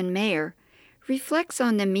Jillian Mayer reflects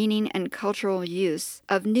on the meaning and cultural use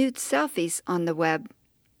of nude selfies on the web.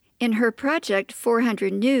 In her project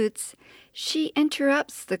 400 Nudes, she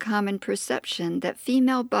interrupts the common perception that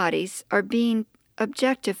female bodies are being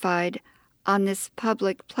objectified on this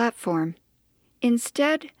public platform.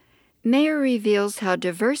 Instead, Mayer reveals how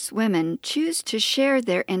diverse women choose to share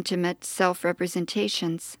their intimate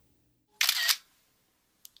self-representations.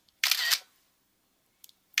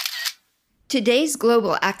 Today's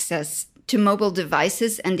global access to mobile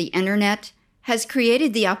devices and the internet has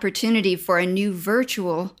created the opportunity for a new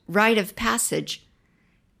virtual rite of passage,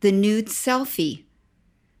 the nude selfie.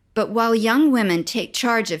 But while young women take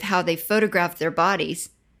charge of how they photograph their bodies,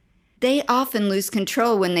 they often lose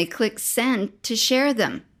control when they click send to share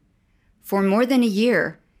them. For more than a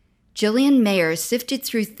year, Jillian Mayer sifted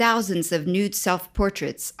through thousands of nude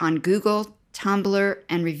self-portraits on Google, Tumblr,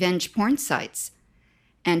 and revenge porn sites,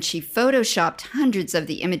 and she photoshopped hundreds of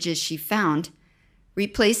the images she found,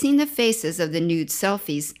 replacing the faces of the nude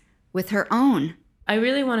selfies with her own. I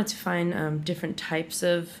really wanted to find different types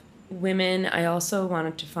of women. I also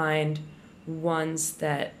wanted to find ones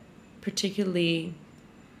that particularly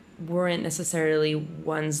weren't necessarily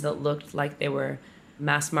ones that looked like they were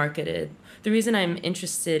mass marketed. The reason I'm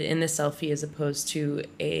interested in the selfie as opposed to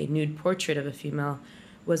a nude portrait of a female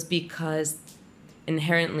was because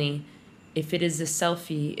inherently, if it is a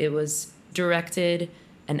selfie, it was directed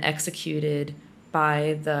and executed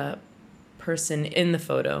by the person in the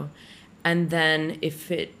photo. And then if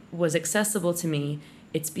it was accessible to me,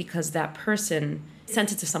 it's because that person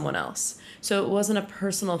sent it to someone else. So it wasn't a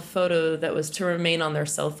personal photo that was to remain on their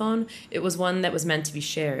cell phone. It was one that was meant to be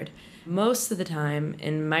shared. Most of the time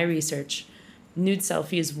in my research, nude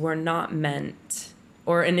selfies were not meant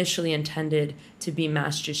or initially intended to be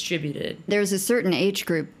mass distributed. There's a certain age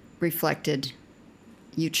group reflected.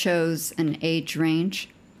 You chose an age range.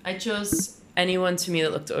 I chose anyone to me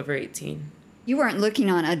that looked over 18. You weren't looking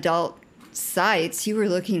on adult sites. You were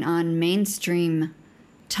looking on mainstream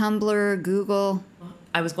Tumblr, Google.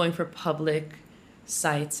 I was going for public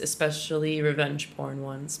sites, especially revenge porn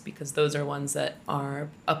ones, because those are ones that are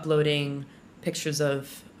uploading pictures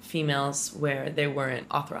of females where they weren't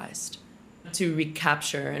authorized, to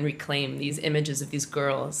recapture and reclaim these images of these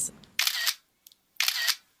girls.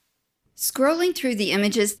 Scrolling through the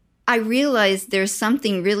images, I realized there's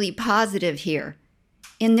something really positive here.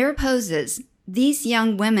 In their poses, these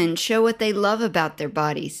young women show what they love about their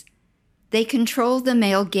bodies. They control the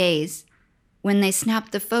male gaze when they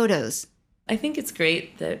snap the photos. I think it's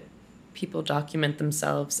great that people document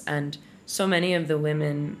themselves, and so many of the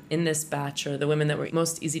women in this batch, or the women that were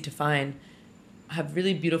most easy to find, have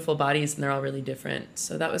really beautiful bodies, and they're all really different.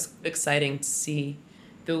 So that was exciting to see.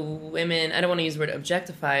 The women, I don't want to use the word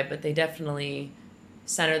objectify, but they definitely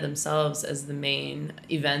center themselves as the main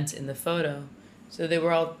event in the photo. So they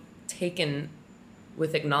were all taken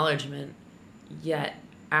with acknowledgement, yet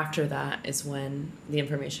after that is when the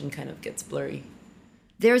information kind of gets blurry.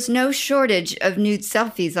 There's no shortage of nude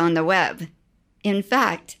selfies on the web. In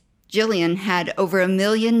fact, Jillian had over 1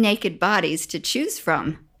 million naked bodies to choose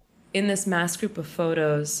from. In this mass group of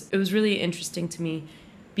photos, it was really interesting to me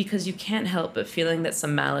because you can't help but feeling that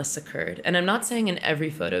some malice occurred. And I'm not saying in every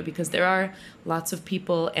photo, because there are lots of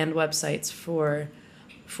people and websites for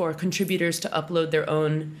contributors to upload their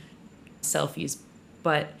own selfies.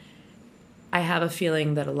 But I have a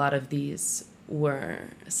feeling that a lot of these were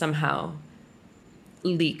somehow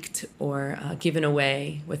leaked or given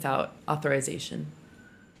away without authorization.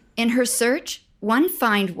 In her search, one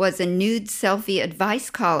find was a nude selfie advice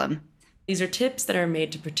column. These are tips that are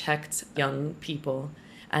made to protect young people,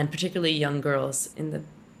 and particularly young girls, in the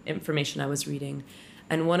information I was reading.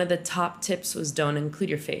 And one of the top tips was don't include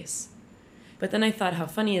your face. But then I thought, how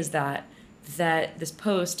funny is that this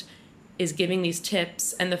post is giving these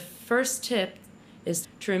tips, and the first tip is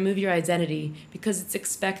to remove your identity because it's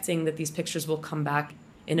expecting that these pictures will come back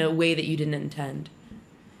in a way that you didn't intend.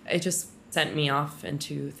 It just sent me off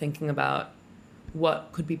into thinking about what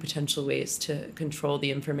could be potential ways to control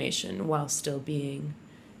the information while still being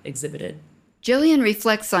exhibited. Jillian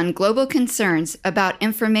reflects on global concerns about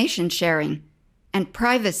information sharing and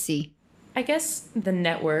privacy. I guess the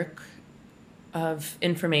network of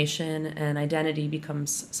information and identity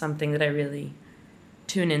becomes something that I really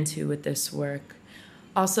tune into with this work.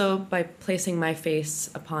 Also, by placing my face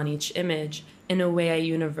upon each image, in a way I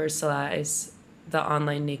universalize the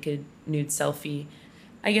online naked nude selfie.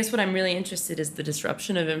 I guess what I'm really interested in is the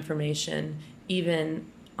disruption of information, even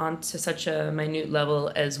onto such a minute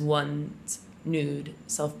level as one's nude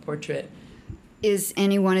self-portrait. Is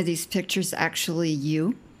any one of these pictures actually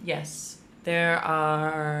you? Yes. There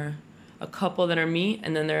are a couple that are me,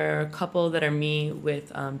 and then there are a couple that are me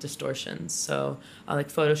with distortions. So like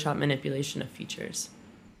Photoshop manipulation of features.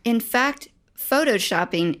 In fact,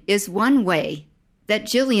 Photoshopping is one way that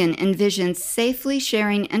Jillian envisions safely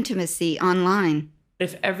sharing intimacy online.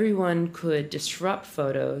 If everyone could disrupt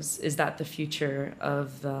photos, is that the future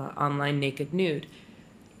of the online naked nude?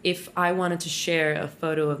 If I wanted to share a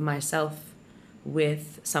photo of myself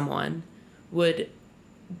with someone, would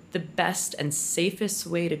the best and safest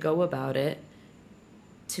way to go about it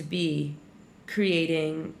to be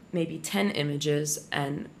creating maybe 10 images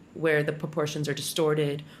and where the proportions are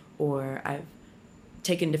distorted, or I've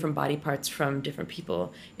taken different body parts from different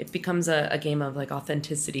people? It becomes a game of like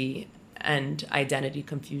authenticity and identity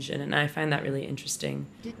confusion, and I find that really interesting.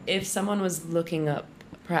 If someone was looking up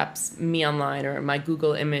perhaps me online or my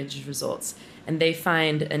Google image results and they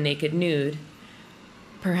find a naked nude,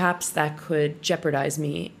 perhaps that could jeopardize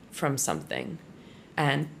me from something.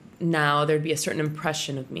 And now there'd be a certain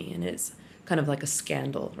impression of me, and it's kind of like a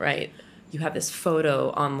scandal, right? you have this photo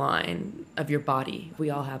online of your body. We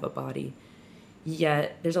all have a body.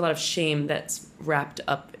 Yet there's a lot of shame that's wrapped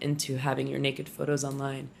up into having your naked photos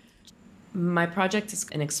online. My project is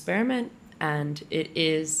an experiment, and it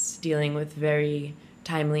is dealing with very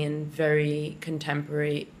timely and very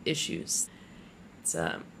contemporary issues. It's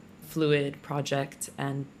a fluid project,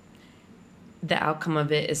 and the outcome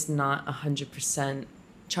of it is not 100%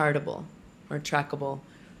 chartable or trackable.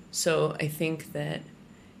 So I think that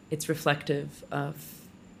it's reflective of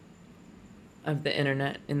the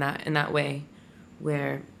internet in that way,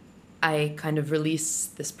 where I kind of release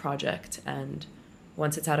this project, and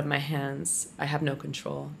once it's out of my hands, I have no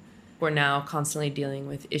control. We're now constantly dealing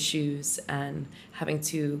with issues and having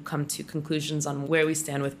to come to conclusions on where we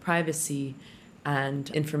stand with privacy and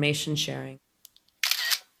information sharing.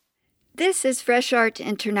 This is Fresh Art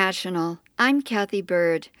International. I'm Kathy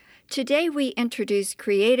Bird. Today we introduce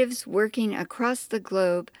creatives working across the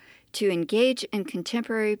globe to engage in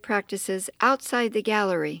contemporary practices outside the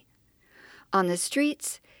gallery. On the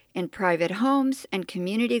streets, in private homes and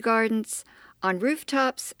community gardens, on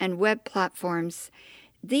rooftops and web platforms,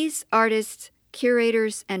 these artists,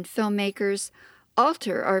 curators, and filmmakers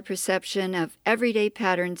alter our perception of everyday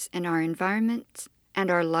patterns in our environments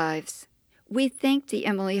and our lives. We thank the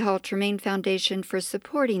Emily Hall Tremaine Foundation for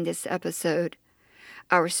supporting this episode.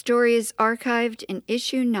 Our story is archived in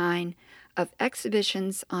Issue 9 of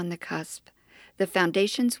Exhibitions on the Cusp, the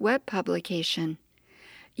Foundation's web publication.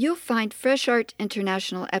 You'll find Fresh Art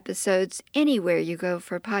International episodes anywhere you go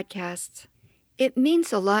for podcasts. It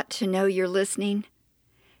means a lot to know you're listening.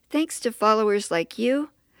 Thanks to followers like you,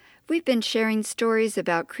 we've been sharing stories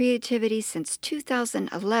about creativity since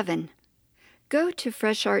 2011. Go to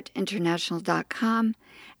freshartinternational.com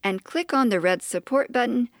and click on the red support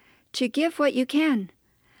button to give what you can.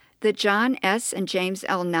 The John S. and James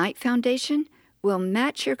L. Knight Foundation will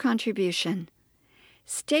match your contribution.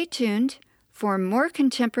 Stay tuned for more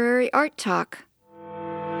contemporary art talk.